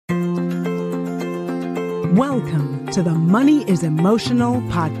Welcome to the Money is Emotional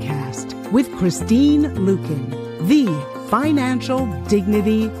podcast with Christine Luken, the financial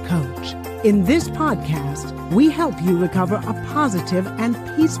dignity coach. In this podcast, we help you recover a positive and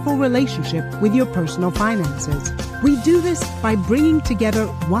peaceful relationship with your personal finances. We do this by bringing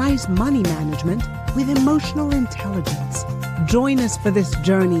together wise money management with emotional intelligence. Join us for this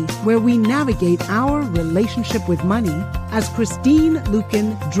journey where we navigate our relationship with money as Christine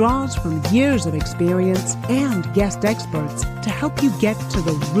Luken draws from years of experience and guest experts to help you get to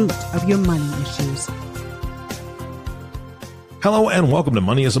the root of your money issues. Hello and welcome to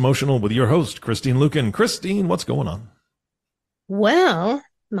Money is Emotional with your host, Christine Luken. Christine, what's going on? Well,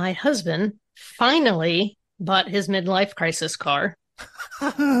 my husband finally bought his midlife crisis car.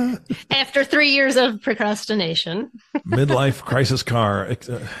 After 3 years of procrastination. Midlife crisis car.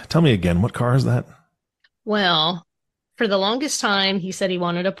 Tell me again, what car is that? Well, for the longest time, he said he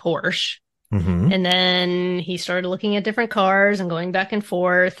wanted a Porsche. Mm-hmm. And then he started looking at different cars and going back and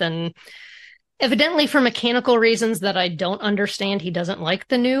forth. And evidently for mechanical reasons that I don't understand, he doesn't like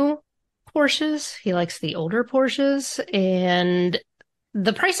the new Porsches. He likes the older Porsches. And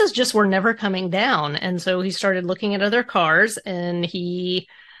the prices just were never coming down. And so he started looking at other cars, and he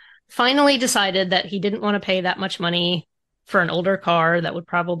finally decided that he didn't want to pay that much money for an older car that would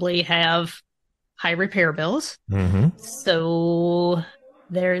probably have high repair bills. Mm-hmm. So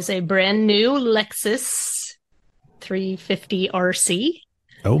there's a brand new Lexus 350 RC.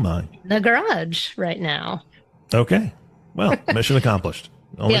 Oh my. In the garage right now. Okay. Well, mission accomplished.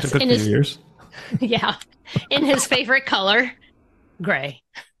 Only yes, took a few years. Yeah. In his favorite color. Gray.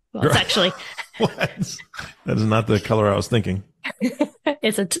 Well, it's actually what? That is not the color I was thinking.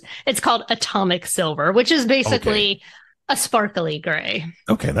 It's called atomic silver, which is basically a sparkly gray.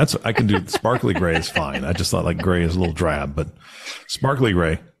 Okay, I can do sparkly gray is fine. I just thought like gray is a little drab, but sparkly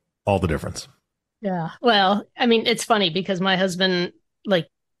gray, all the difference. Yeah. Well, I mean, it's funny because my husband, like,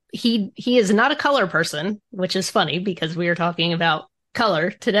 he is not a color person, which is funny because we are talking about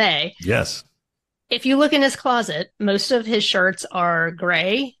color today. Yes. If you look in his closet, most of his shirts are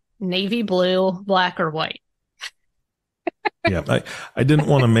gray, navy blue, black, or white. Yeah, I didn't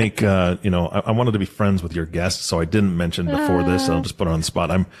want to make, I wanted to be friends with your guests, so I didn't mention before this. I'll just put it on the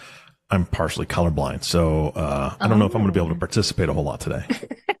spot. I'm partially colorblind, so I don't know if I'm going to be able to participate a whole lot today.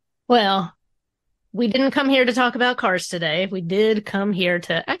 Well, we didn't come here to talk about cars today. We did come here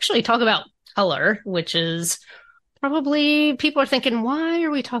to actually talk about color, which is probably people are thinking, why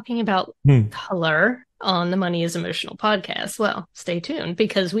are we talking about color on the Money is Emotional podcast? Well, stay tuned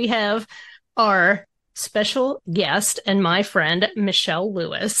because we have our special guest and my friend, Michelle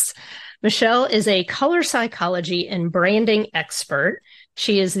Lewis. Michelle is a color psychology and branding expert.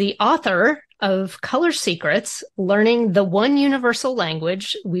 She is the author of Color Secrets, Learning the One Universal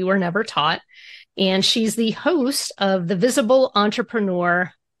Language We Were Never Taught. And she's the host of the Visible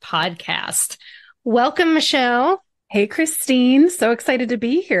Entrepreneur podcast. Welcome, Michelle. Hey, Christine. So excited to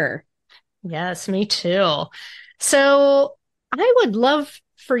be here. Yes, me too. So I would love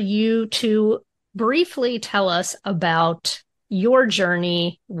for you to briefly tell us about your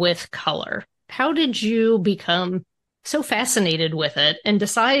journey with color. How did you become so fascinated with it and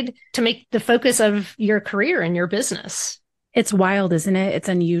decide to make the focus of your career and your business? It's wild, isn't it? It's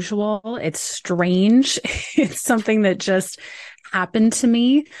unusual. It's strange. It's something that just happened to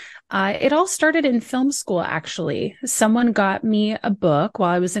me. It all started in film school, actually. Someone got me a book while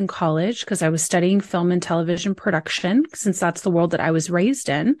I was in college because I was studying film and television production, since that's the world that I was raised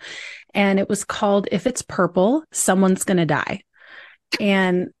in. And it was called If It's Purple, Someone's Gonna Die.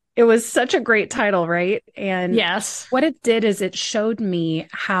 And it was such a great title, right? And yes, what it did is it showed me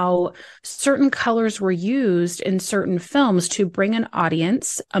how certain colors were used in certain films to bring an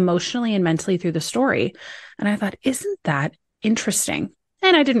audience emotionally and mentally through the story. And I thought, isn't that interesting?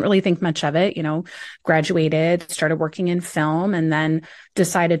 And I didn't really think much of it, graduated, started working in film, and then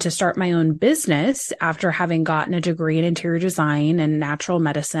decided to start my own business after having gotten a degree in interior design and natural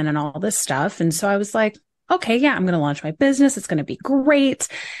medicine and all this stuff. And so I was like, okay, yeah, I'm going to launch my business. It's going to be great.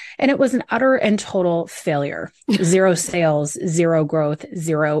 And it was an utter and total failure. 0 sales, 0 growth,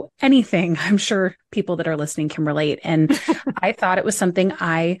 0 anything. I'm sure people that are listening can relate. And I thought it was something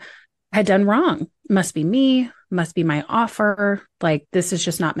I had done wrong. Must be me, must be my offer. Like, this is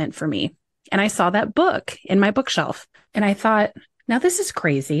just not meant for me. And I saw that book in my bookshelf and I thought, now this is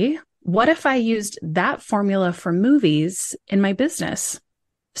crazy. What if I used that formula for movies in my business?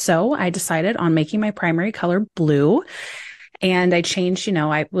 So I decided on making my primary color blue. And I changed,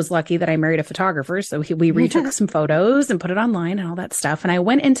 I was lucky that I married a photographer. So we retook some photos and put it online and all that stuff. And I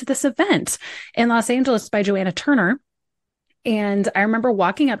went into this event in Los Angeles by Joanna Turner. And I remember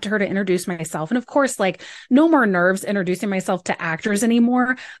walking up to her to introduce myself. And of course, like no more nerves introducing myself to actors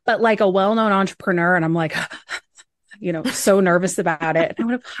anymore, but like a well-known entrepreneur. And I'm like, so nervous about it. And I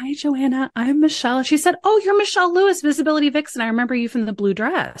went up, "Hi, Joanna, I'm Michelle." She said, "Oh, you're Michelle Lewis, Visibility Vixen. I remember you from the blue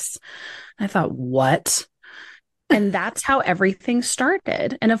dress." I thought, what? And that's how everything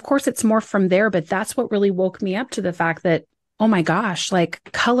started. And of course, it's more from there, but that's what really woke me up to the fact that, oh my gosh, like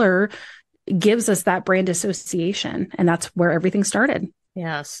color gives us that brand association. And that's where everything started.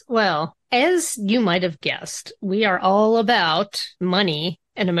 Yes. Well, as you might have guessed, we are all about money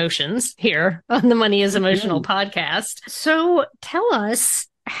and emotions here on the Money is Emotional podcast. So tell us,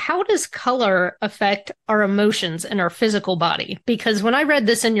 how does color affect our emotions and our physical body? Because when I read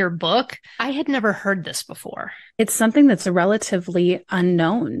this in your book, I had never heard this before. It's something that's relatively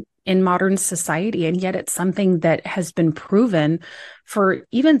unknown in modern society, and yet it's something that has been proven for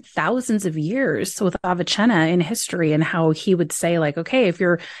even thousands of years with Avicenna in history, and how he would say, like, okay, if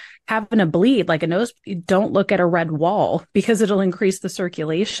you're having a bleed, like a nose, don't look at a red wall because it'll increase the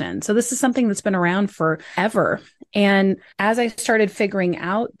circulation. So this is something that's been around forever. And as I started figuring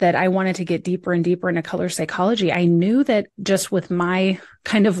out that I wanted to get deeper and deeper into color psychology, I knew that just with my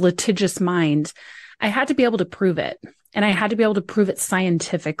kind of litigious mind, I had to be able to prove it. And I had to be able to prove it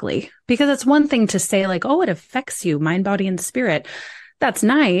scientifically, because it's one thing to say like, oh, it affects you, mind, body, and spirit. That's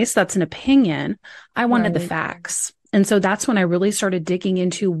nice. That's an opinion. I wanted the facts. And so that's when I really started digging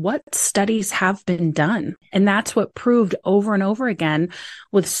into what studies have been done. And that's what proved over and over again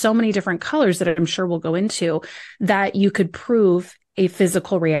with so many different colors that I'm sure we'll go into, that you could prove a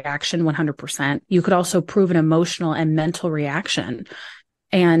physical reaction 100%. You could also prove an emotional and mental reaction.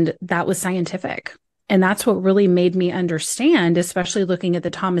 And that was scientific. And that's what really made me understand, especially looking at the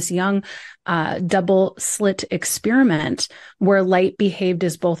Thomas Young double slit experiment, where light behaved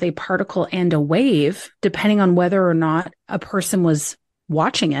as both a particle and a wave, depending on whether or not a person was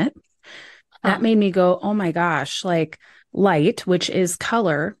watching it. That made me go, oh my gosh, like light, which is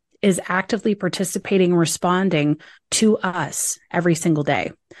color, is actively participating, responding to us every single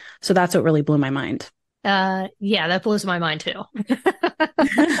day. So that's what really blew my mind. Yeah, that blows my mind too.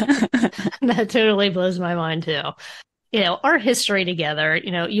 That totally blows my mind too. Our history together,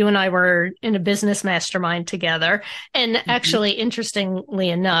 you and I were in a business mastermind together. And actually, interestingly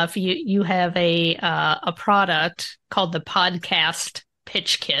enough, you have a product called the podcast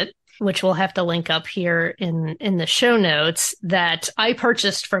pitch kit, which we'll have to link up here in the show notes, that I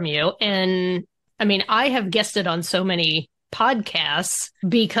purchased from you. And I mean, I have guested on so many podcasts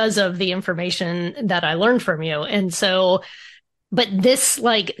because of the information that I learned from you. And so, but this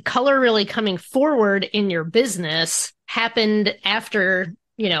like color really coming forward in your business happened after,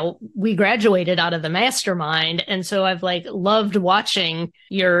 we graduated out of the mastermind. And so I've like loved watching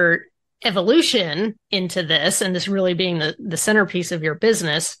your evolution into this, and this really being the centerpiece of your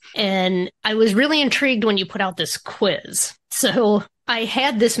business. And I was really intrigued when you put out this quiz. So I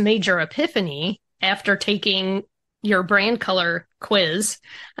had this major epiphany after taking your brand color quiz.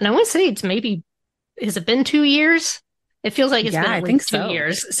 And I want to say has it been 2 years? It feels like it's been at least 2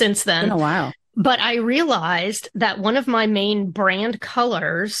 years since then. It's been a while. But I realized that one of my main brand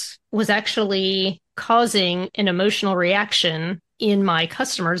colors was actually causing an emotional reaction in my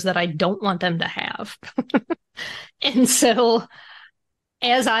customers that I don't want them to have. And so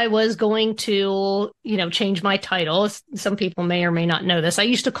as I was going to, change my title, some people may or may not know this, I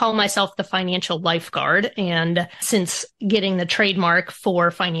used to call myself the financial lifeguard. And since getting the trademark for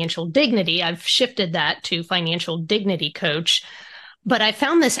financial dignity, I've shifted that to financial dignity coach. But I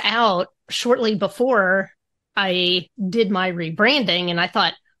found this out shortly before I did my rebranding. And I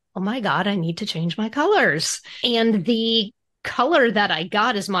thought, oh my God, I need to change my colors. And the color that I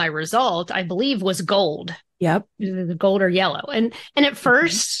got as my result, I believe, was gold. Yep. The gold or yellow. And at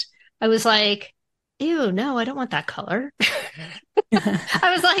first I was like, ew, no, I don't want that color.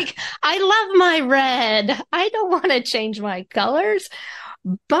 I was like, I love my red. I don't want to change my colors.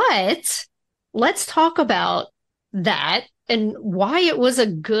 But let's talk about that and why it was a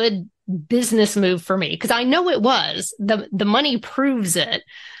good business move for me. Because I know it was. The money proves it.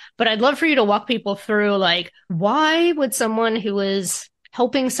 But I'd love for you to walk people through, like, why would someone who is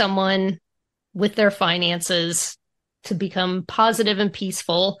helping someone with their finances to become positive and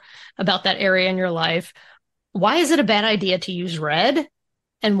peaceful about that area in your life, why is it a bad idea to use red?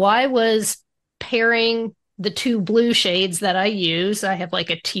 And why was pairing the two blue shades that I use, I have like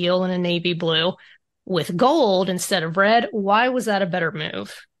a teal and a navy blue, with gold instead of red, why was that a better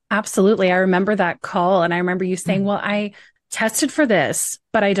move? Absolutely. I remember that call. And I remember you saying, well, I tested for this,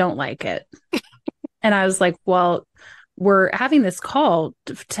 but I don't like it. And I was like, well, we're having this call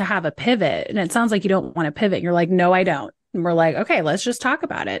to have a pivot. And it sounds like you don't want to pivot. And you're like, no, I don't. And we're like, okay, let's just talk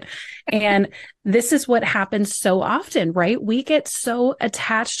about it. And this is what happens so often, right? We get so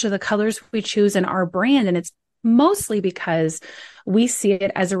attached to the colors we choose in our brand. And it's mostly because we see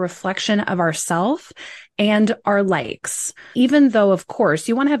it as a reflection of ourselves and our likes. Even though, of course,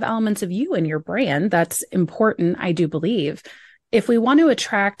 you want to have elements of you in your brand. That's important, I do believe. If we want to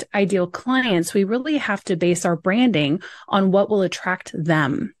attract ideal clients, we really have to base our branding on what will attract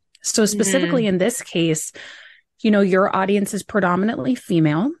them. So specifically in this case, your audience is predominantly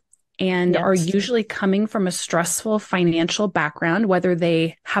female and are usually coming from a stressful financial background, whether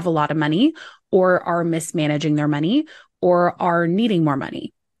they have a lot of money or are mismanaging their money or are needing more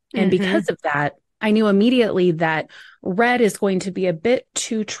money. And because of that, I knew immediately that red is going to be a bit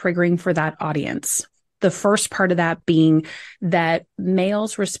too triggering for that audience. The first part of that being that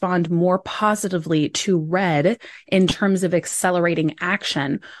males respond more positively to red in terms of accelerating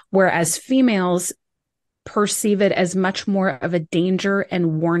action, whereas females perceive it as much more of a danger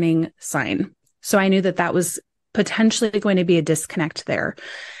and warning sign. So I knew that that was potentially going to be a disconnect there.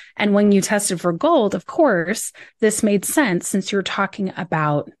 And when you tested for gold, of course, this made sense since you're talking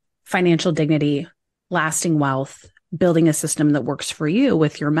about financial dignity, lasting wealth, building a system that works for you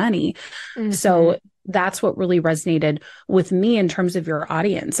with your money. So that's what really resonated with me in terms of your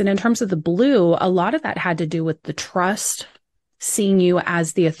audience. And in terms of the blue, a lot of that had to do with the trust, seeing you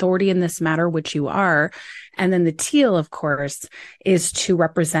as the authority in this matter, which you are. And then the teal, of course, is to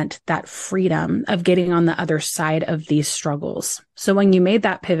represent that freedom of getting on the other side of these struggles. So when you made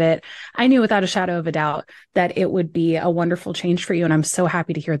that pivot, I knew without a shadow of a doubt that it would be a wonderful change for you. And I'm so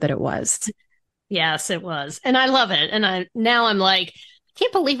happy to hear that it was. Yes, it was. And I love it. And I'm like, I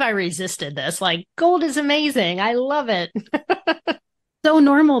can't believe I resisted this. Like, gold is amazing. I love it. So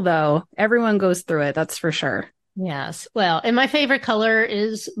normal, though. Everyone goes through it. That's for sure. Yes. Well, and my favorite color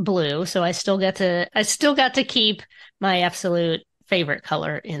is blue. So I still got to keep my absolute favorite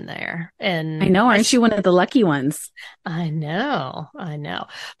color in there. And I know, aren't you one of the lucky ones? I know.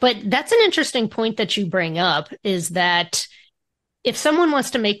 But that's an interesting point that you bring up, is that if someone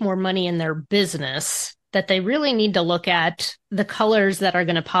wants to make more money in their business, that they really need to look at the colors that are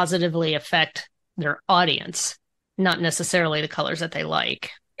going to positively affect their audience, not necessarily the colors that they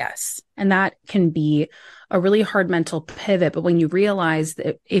like. Yes. And that can be a really hard mental pivot. But when you realize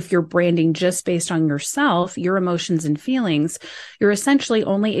that if you're branding just based on yourself, your emotions and feelings, you're essentially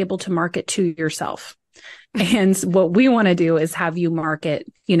only able to market to yourself. And what we want to do is have you market,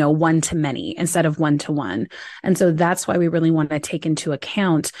 one to many instead of one to one. And so that's why we really want to take into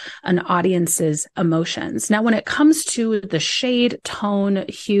account an audience's emotions. Now, when it comes to the shade, tone,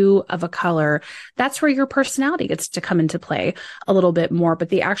 hue of a color, that's where your personality gets to come into play a little bit more. But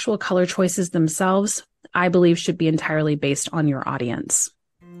the actual color choices themselves, I believe, should be entirely based on your audience.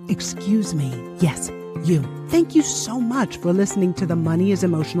 Excuse me. Yes, you. Thank you so much for listening to the Money is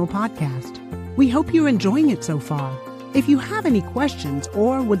Emotional podcast. We hope you're enjoying it so far. If you have any questions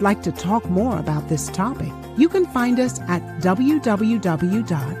or would like to talk more about this topic, you can find us at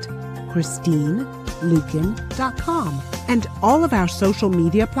www.christineluken.com. And all of our social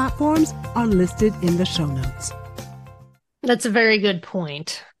media platforms are listed in the show notes. That's a very good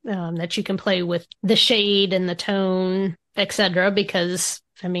point, that you can play with the shade and the tone, etc. Because,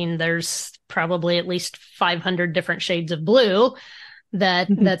 there's probably at least 500 different shades of blue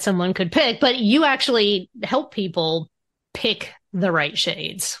that someone could pick, but you actually help people pick the right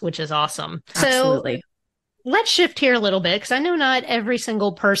shades, which is awesome. Absolutely. So let's shift here a little bit, because I know not every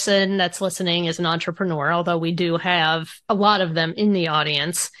single person that's listening is an entrepreneur, although we do have a lot of them in the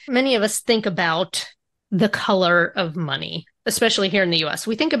audience. Many of us think about the color of money, especially here in the US.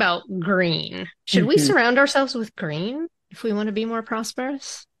 We think about green. Should we surround ourselves with green if we want to be more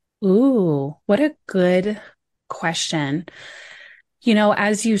prosperous? Ooh, what a good question.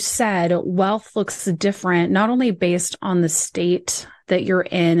 As you said, wealth looks different, not only based on the state that you're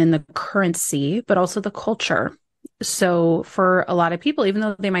in and the currency, but also the culture. So for a lot of people, even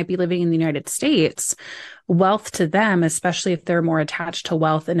though they might be living in the United States, wealth to them, especially if they're more attached to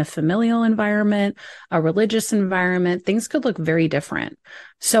wealth in a familial environment, a religious environment, things could look very different.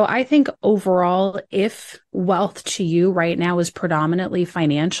 So I think overall, if wealth to you right now is predominantly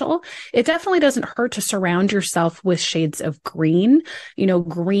financial, it definitely doesn't hurt to surround yourself with shades of green.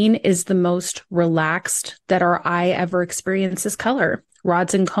 Green is the most relaxed that our eye ever experiences color.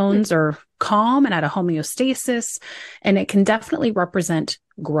 Rods and cones are calm and at a homeostasis, and it can definitely represent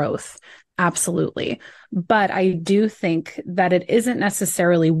growth. Absolutely. But I do think that it isn't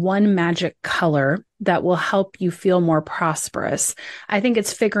necessarily one magic color that will help you feel more prosperous. I think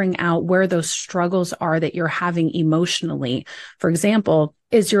it's figuring out where those struggles are that you're having emotionally. For example,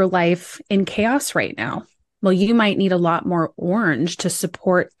 is your life in chaos right now? Well, you might need a lot more orange to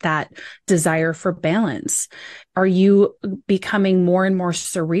support that desire for balance. Are you becoming more and more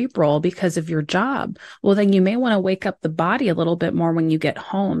cerebral because of your job? Well, then you may want to wake up the body a little bit more when you get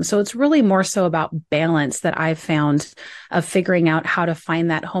home. So it's really more so about balance that I've found of figuring out how to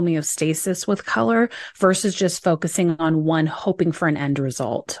find that homeostasis with color versus just focusing on one, hoping for an end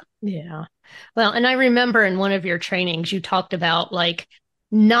result. Yeah. Well, and I remember in one of your trainings, you talked about like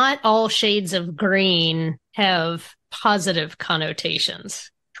not all shades of green have positive connotations.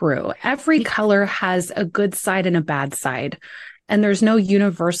 True. Every color has a good side and a bad side. And there's no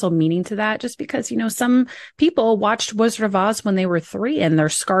universal meaning to that just because, some people watched Wizard of Oz when they were 3 and they're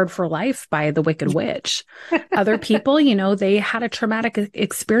scarred for life by the Wicked Witch. Other people, they had a traumatic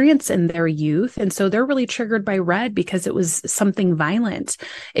experience in their youth. And so they're really triggered by red because it was something violent.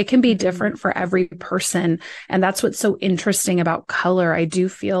 It can be different for every person. And that's what's so interesting about color. I do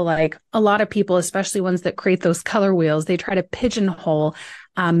feel like a lot of people, especially ones that create those color wheels, they try to pigeonhole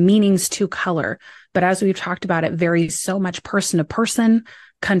meanings to color. But as we've talked about, it varies so much person to person,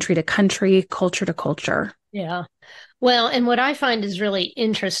 country to country, culture to culture. Yeah. Well, and what I find is really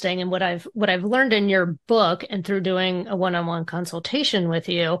interesting and what I've learned in your book and through doing a one-on-one consultation with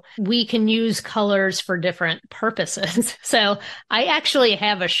you, we can use colors for different purposes. So I actually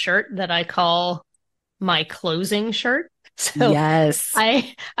have a shirt that I call my closing shirt. So yes,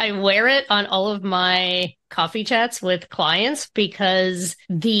 I wear it on all of my coffee chats with clients because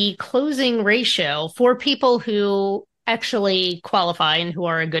the closing ratio for people who actually qualify and who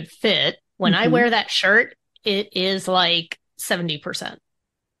are a good fit, when I wear that shirt, it is like 70%.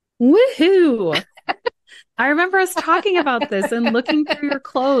 Woohoo! I remember us talking about this and looking through your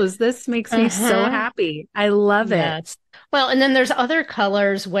clothes. This makes me so happy. I love it. Well, and then there's other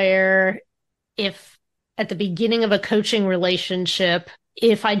colors where if at the beginning of a coaching relationship,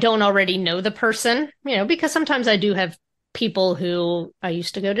 if I don't already know the person, because sometimes I do have people who I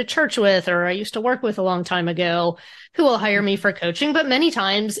used to go to church with or I used to work with a long time ago who will hire me for coaching. But many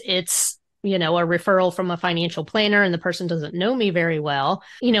times it's, a referral from a financial planner and the person doesn't know me very well.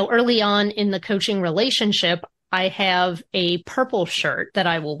 Early on in the coaching relationship, I have a purple shirt that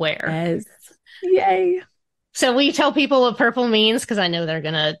I will wear. Yes. Yay. So we tell people what purple means because I know they're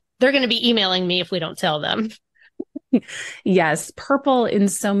going to be emailing me if we don't tell them. Yes, purple in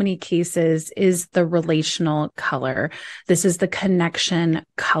so many cases is the relational color. This is the connection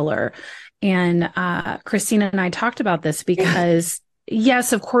color. And Christina and I talked about this because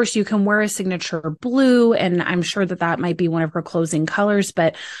yes, of course, you can wear a signature blue, and I'm sure that might be one of her closing colors.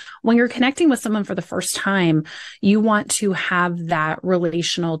 But when you're connecting with someone for the first time, you want to have that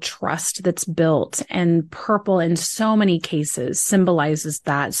relational trust that's built. And purple, in so many cases, symbolizes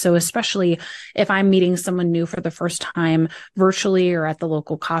that. So especially if I'm meeting someone new for the first time virtually or at the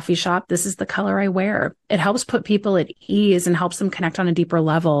local coffee shop, this is the color I wear. It helps put people at ease and helps them connect on a deeper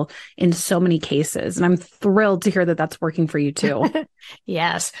level in so many cases. And I'm thrilled to hear that that's working for you too.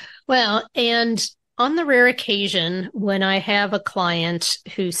 Yes. Well, and on the rare occasion when I have a client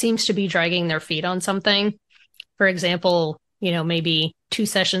who seems to be dragging their feet on something, for example, maybe 2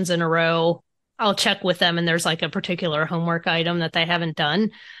 sessions in a row, I'll check with them and there's like a particular homework item that they haven't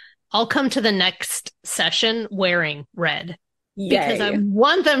done. I'll come to the next session wearing red. Yay. Because I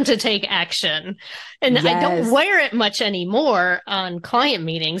want them to take action. And Yes. I don't wear it much anymore on client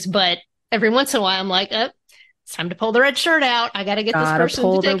meetings, but every once in a while I'm like, oh, it's time to pull the red shirt out. I got to get this person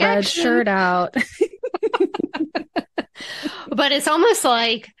pull to take the red action. shirt out. But it's almost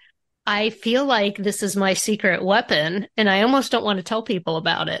like I feel like this is my secret weapon and I almost don't want to tell people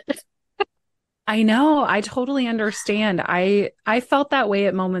about it. I know. I totally understand. I felt that way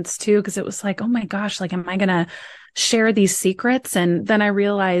at moments too, because it was like, oh my gosh, like, am I going to share these secrets? And then I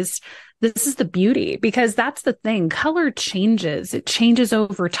realized this is the beauty, because that's the thing. Color changes. It changes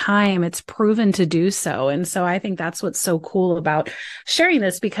over time. It's proven to do so. And so I think that's what's so cool about sharing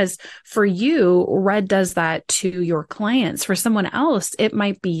this, because for you, red does that to your clients. For someone else, it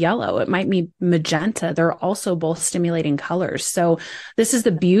might be yellow. It might be magenta. They're also both stimulating colors. So this is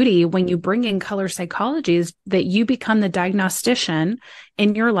the beauty when you bring in color psychology, is that you become the diagnostician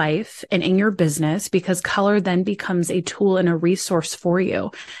in your life and in your business, because color then becomes a tool and a resource for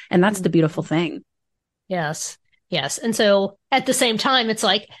you. And that's the beautiful thing. Yes. Yes. And so at the same time, it's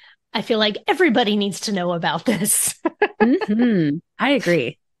like, I feel like everybody needs to know about this. I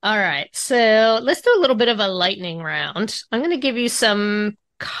agree. All right. So let's do a little bit of a lightning round. I'm going to give you some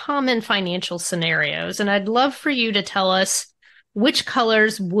common financial scenarios, and I'd love for you to tell us which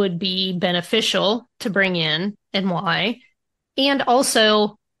colors would be beneficial to bring in and why. And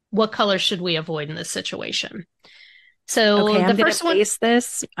also, what colors should we avoid in this situation? So Okay, the I'm going first to one, base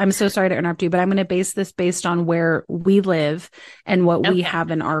this. I'm so sorry to interrupt you, but I'm going to base this based on where we live and what we okay, have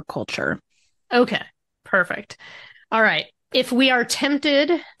in our culture. okay, perfect. All right. If we are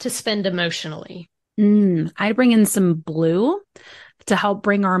tempted to spend emotionally, I'd bring in some blue to help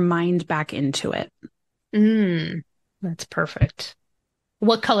bring our mind back into it. that's perfect.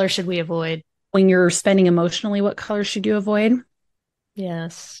 What color should we avoid? When you're spending emotionally, what color should you avoid?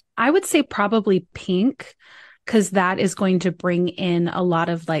 Yes. I would say probably pink, because that is going to bring in a lot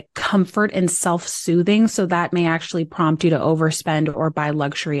of like comfort and self-soothing. So that may actually prompt you to overspend or buy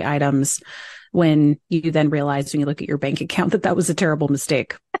luxury items when you then realize when you look at your bank account that that was a terrible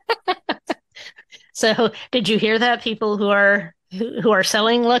mistake. So did you hear that? People who are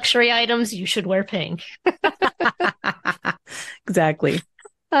selling luxury items, you should wear pink. Exactly.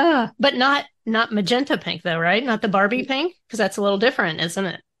 But not magenta pink though, right? Not the Barbie pink, because that's a little different, isn't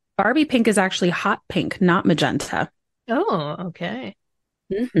it? Barbie pink is actually hot pink, not magenta. Oh, okay.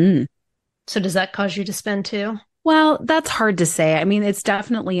 Mm-hmm. So does that cause you to spend too? Well, that's hard to say. I mean, it's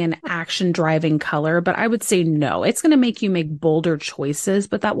definitely an action driving color, but I would say no. It's going to make you make bolder choices,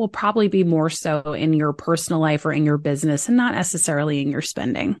 but that will probably be more so in your personal life or in your business and not necessarily in your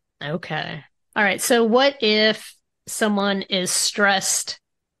spending. Okay. All right. So what if someone is stressed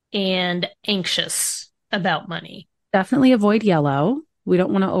and anxious about money? Definitely avoid yellow. We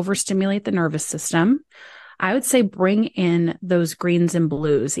don't want to overstimulate the nervous system. I would say bring in those greens and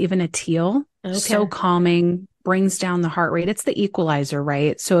blues, even a teal. Okay. So calming, brings down the heart rate. It's the equalizer,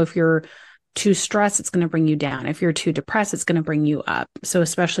 right? So if you're too stressed, it's going to bring you down. If you're too depressed, it's going to bring you up. So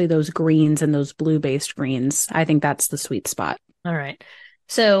especially those greens and those blue-based greens, I think that's the sweet spot. All right.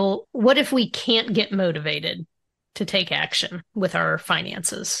 So what if we can't get motivated to take action with our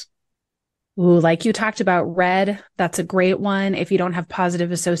finances? Ooh, like you talked about red, that's a great one. If you don't have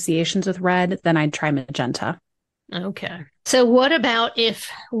positive associations with red, then I'd try magenta. Okay. So what about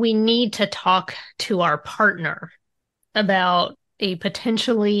if we need to talk to our partner about a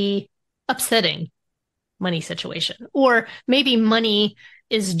potentially upsetting money situation? Or maybe money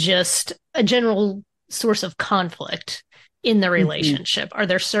is just a general source of conflict in the relationship. Are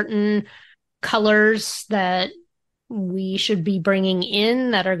there certain colors that we should be bringing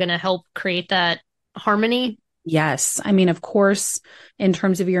in that are going to help create that harmony? Yes. I mean, of course, in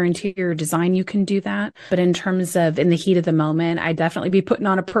terms of your interior design, you can do that. But in terms of in the heat of the moment, I'd definitely be putting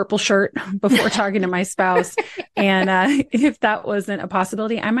on a purple shirt before talking to my spouse. And if that wasn't a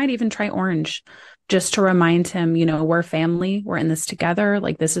possibility, I might even try orange just to remind him, you know, we're family, we're in this together.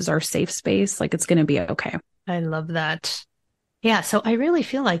 Like, this is our safe space. Like, it's going to be okay. I love that. Yeah. So I really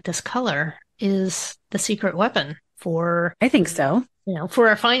feel like this color is the secret weapon for, I think so. you know, for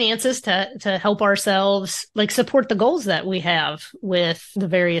our finances to help ourselves like support the goals that we have with the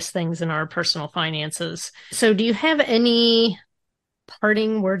various things in our personal finances. So do you have any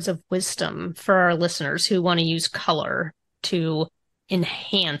parting words of wisdom for our listeners who want to use color to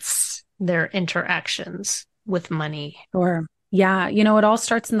enhance their interactions with money? Sure. Yeah. You know, it all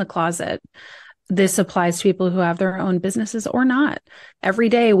starts in the closet. This applies to people who have their own businesses or not. Every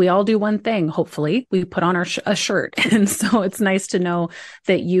day we all do one thing. Hopefully we put on a shirt. And so it's nice to know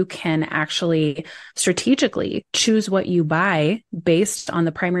that you can actually strategically choose what you buy based on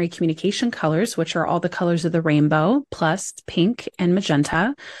the primary communication colors, which are all the colors of the rainbow plus pink and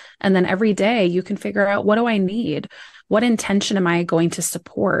magenta. And then every day you can figure out, what do I need? What intention am I going to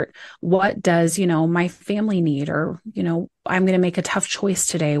support? What does, you know, my family need? Or, you know, I'm going to make a tough choice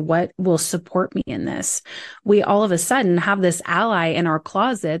today. What will support me in this? We all of a sudden have this ally in our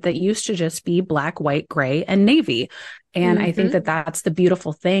closet that used to just be black, white, gray, and navy. And I think that that's the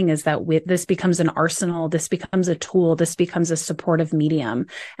beautiful thing, is that this becomes an arsenal. This becomes a tool. This becomes a supportive medium.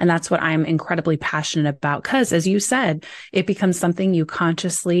 And that's what I'm incredibly passionate about. Because as you said, it becomes something you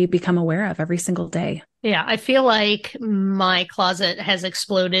consciously become aware of every single day. Yeah, I feel like my closet has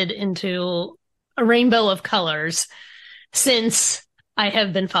exploded into a rainbow of colors since I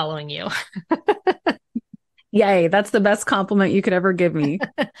have been following you. Yay, that's the best compliment you could ever give me.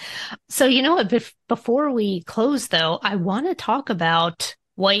 So, you know what, before we close though, I want to talk about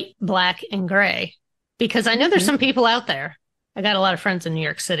white, black, and gray, because I know there's some people out there. I got a lot of friends in New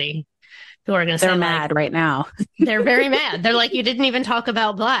York City who are going to say, they're mad right now. They're very mad. They're like, you didn't even talk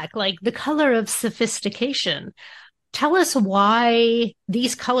about black, like the color of sophistication. Tell us why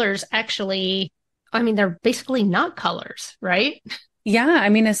these colors actually, I mean, they're basically not colors, right? Yeah, I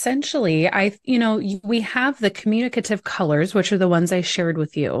mean, essentially, we have the communicative colors, which are the ones I shared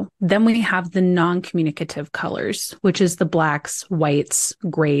with you. Then we have the non-communicative colors, which is the blacks, whites,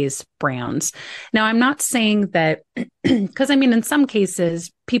 grays, browns. Now, I'm not saying that, because I mean, in some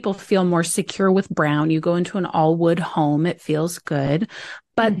cases, people feel more secure with brown. You go into an all wood home, it feels good,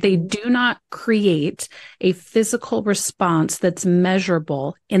 but they do not create a physical response that's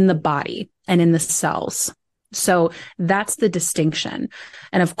measurable in the body and in the cells. So that's the distinction.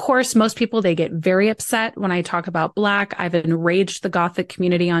 And of course, most people, they get very upset when I talk about black. I've enraged the Gothic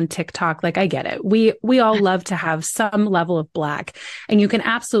community on TikTok. Like, I get it. We all love to have some level of black, and you can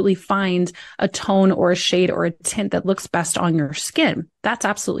absolutely find a tone or a shade or a tint that looks best on your skin. That's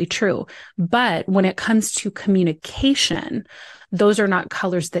absolutely true. But when it comes to communication, those are not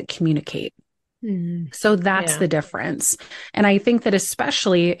colors that communicate. So that's the difference. And I think that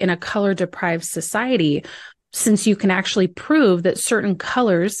especially in a color deprived society, since you can actually prove that certain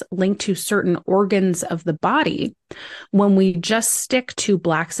colors link to certain organs of the body, when we just stick to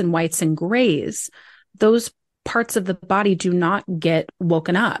blacks and whites and grays, those parts of the body do not get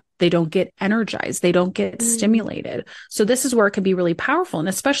woken up. They don't get energized. They don't get stimulated. So this is where it can be really powerful. And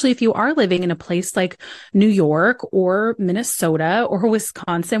especially if you are living in a place like New York or Minnesota or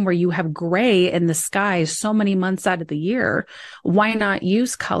Wisconsin, where you have gray in the sky so many months out of the year, why not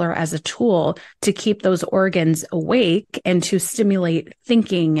use color as a tool to keep those organs awake and to stimulate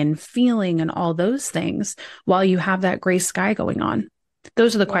thinking and feeling and all those things while you have that gray sky going on?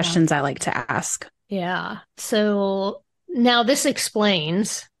 Those are the questions I like to ask. Yeah. So now this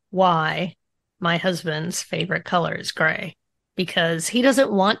explains why my husband's favorite color is gray, because he doesn't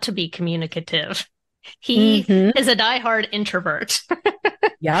want to be communicative. He is a diehard introvert.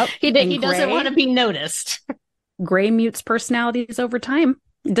 Yep. He doesn't want to be noticed. Gray mutes personalities over time.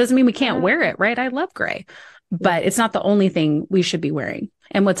 It doesn't mean we can't wear it, right? I love gray, but it's not the only thing we should be wearing.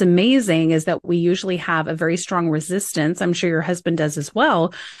 And what's amazing is that we usually have a very strong resistance, I'm sure your husband does as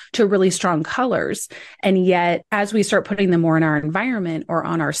well, to really strong colors. And yet, as we start putting them more in our environment or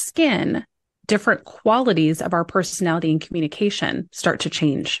on our skin, different qualities of our personality and communication start to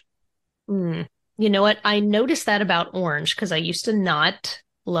change. You know what? I noticed that about orange because I used to not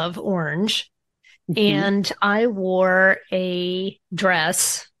love orange. And I wore a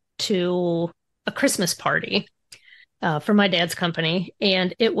dress to a Christmas party for my dad's company,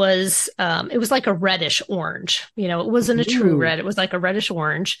 and it was like a reddish orange. You know, it wasn't a true red; it was like a reddish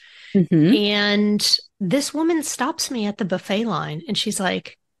orange. And this woman stops me at the buffet line, and she's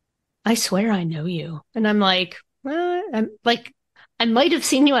like, "I swear I know you." And I'm like, "I'm like, I might have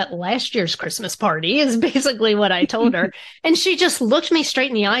seen you at last year's Christmas party," is basically what I told her. And she just looked me straight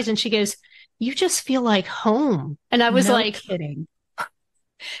in the eyes, and she goes, "You just feel like home." And I was like, kidding.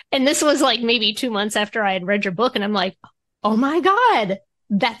 And this was like maybe 2 months after I had read your book. And I'm like, oh my God,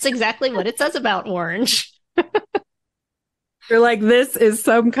 that's exactly what it says about orange. You're like, this is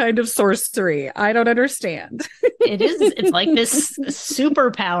some kind of sorcery. I don't understand. It is. It's like this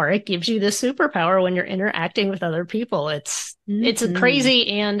superpower. It gives you this superpower when you're interacting with other people. It's crazy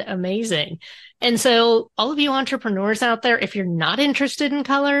and amazing. And so all of you entrepreneurs out there, if you're not interested in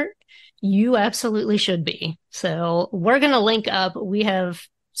color, you absolutely should be. So we're going to link up. We have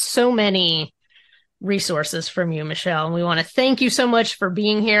so many resources from you, Michelle, and we want to thank you so much for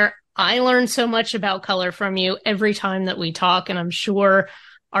being here. I learned so much about color from you every time that we talk, and I'm sure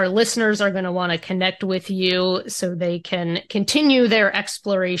our listeners are going to want to connect with you so they can continue their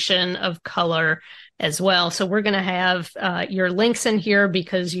exploration of color as well. So we're going to have your links in here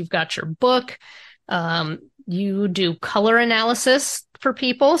because you've got your book. You do color analysis for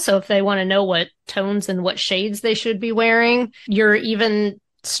people. So if they want to know what tones and what shades they should be wearing, you're even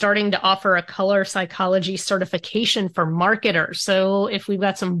starting to offer a color psychology certification for marketers. So if we've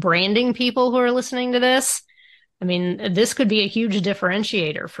got some branding people who are listening to this, I mean, this could be a huge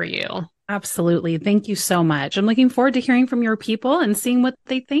differentiator for you. Absolutely. Thank you so much. I'm looking forward to hearing from your people and seeing what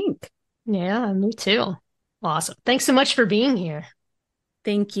they think. Yeah, me too. Awesome. Thanks so much for being here.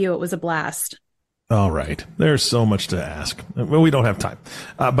 Thank you. It was a blast. All right. There's so much to ask. Well, we don't have time,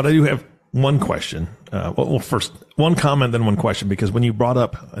 but I do have one question. Well, first, one comment, then one question, because when you brought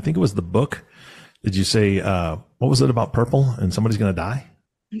up, I think it was the book, did you say, what was it about purple and somebody's going to die?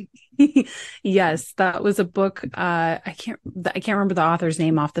 Yes, that was a book. I can't remember the author's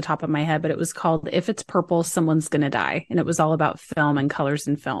name off the top of my head, but it was called If It's Purple, Someone's Gonna Die. And it was all about film and colors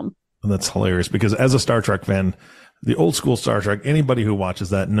in film. And that's hilarious because as a Star Trek fan, the old school Star Trek, anybody who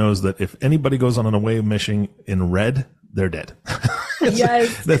watches that knows that if anybody goes on an away mission in red, they're dead.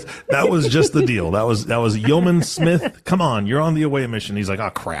 Yes. That was just the deal. That was Yeoman Smith. Come on, you're on the away mission. He's like,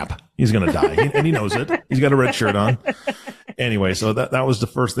 oh crap, he's going to die. And he knows it. He's got a red shirt on. Anyway, so that was the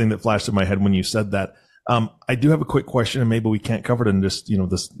first thing that flashed in my head when you said that. I do have a quick question, and maybe we can't cover it in just,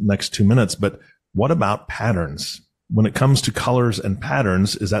 this next 2 minutes, but what about patterns? When it comes to colors and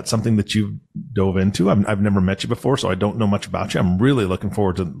patterns, is that something that you've dove into? I've never met you before, so I don't know much about you. I'm really looking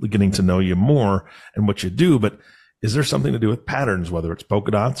forward to getting to know you more and what you do, but is there something to do with patterns, whether it's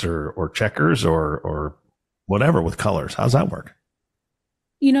polka dots or checkers or whatever with colors? How's that work?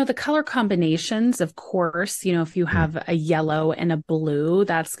 The color combinations, of course, if you have a yellow and a blue,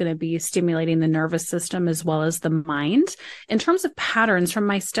 that's going to be stimulating the nervous system as well as the mind. In terms of patterns from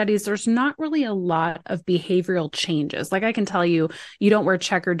my studies, there's not really a lot of behavioral changes. Like I can tell you, you don't wear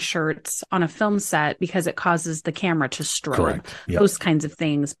checkered shirts on a film set because it causes the camera to strobe. Correct. Yep. Those kinds of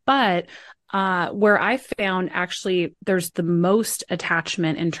things. But where I found actually there's the most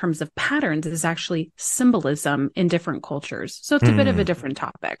attachment in terms of patterns is actually symbolism in different cultures. So it's a bit of a different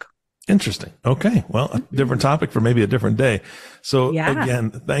topic. Interesting. Okay. Well, a different topic for maybe a different day. So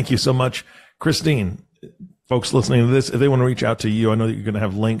again, thank you so much, Christine. Folks listening to this, if they want to reach out to you, I know that you're going to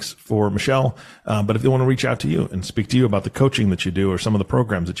have links for Michelle, but if they want to reach out to you and speak to you about the coaching that you do or some of the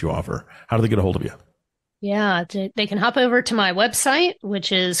programs that you offer, how do they get a hold of you? Yeah, they can hop over to my website,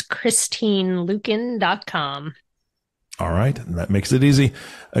 which is christineluken.com. All right. And that makes it easy.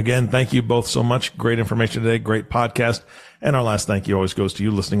 Again, thank you both so much. Great information today. Great podcast. And our last thank you always goes to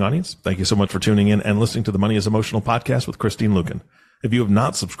you, listening audience. Thank you so much for tuning in and listening to the Money is Emotional podcast with Christine Luken. If you have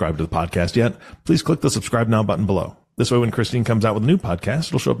not subscribed to the podcast yet, please click the subscribe now button below. This way, when Christine comes out with a new podcast,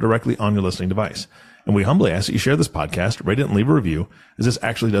 it'll show up directly on your listening device. And we humbly ask that you share this podcast, rate it, and leave a review, as this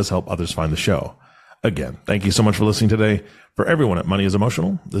actually does help others find the show. Again, thank you so much for listening today. For everyone at Money is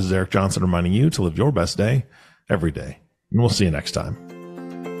Emotional, this is Eric Johnson reminding you to live your best day every day. And we'll see you next time.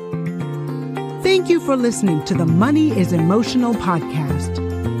 Thank you for listening to the Money is Emotional podcast.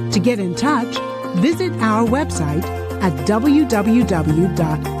 To get in touch, visit our website at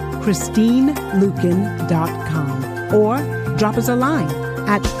www.christineluken.com or drop us a line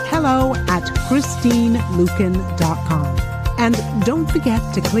at hello@christineluken.com. And don't forget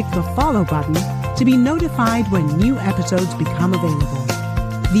to click the follow button to be notified when new episodes become available.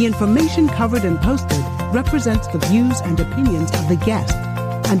 The information covered and posted represents the views and opinions of the guest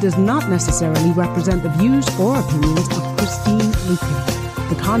and does not necessarily represent the views or opinions of Christine Luken.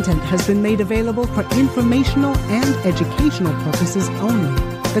 The content has been made available for informational and educational purposes only.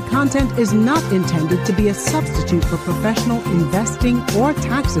 The content is not intended to be a substitute for professional investing or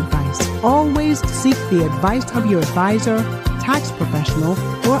tax advice. Always seek the advice of your advisor, tax professional,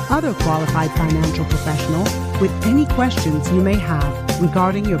 or other qualified financial professional with any questions you may have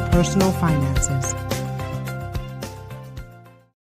regarding your personal finances.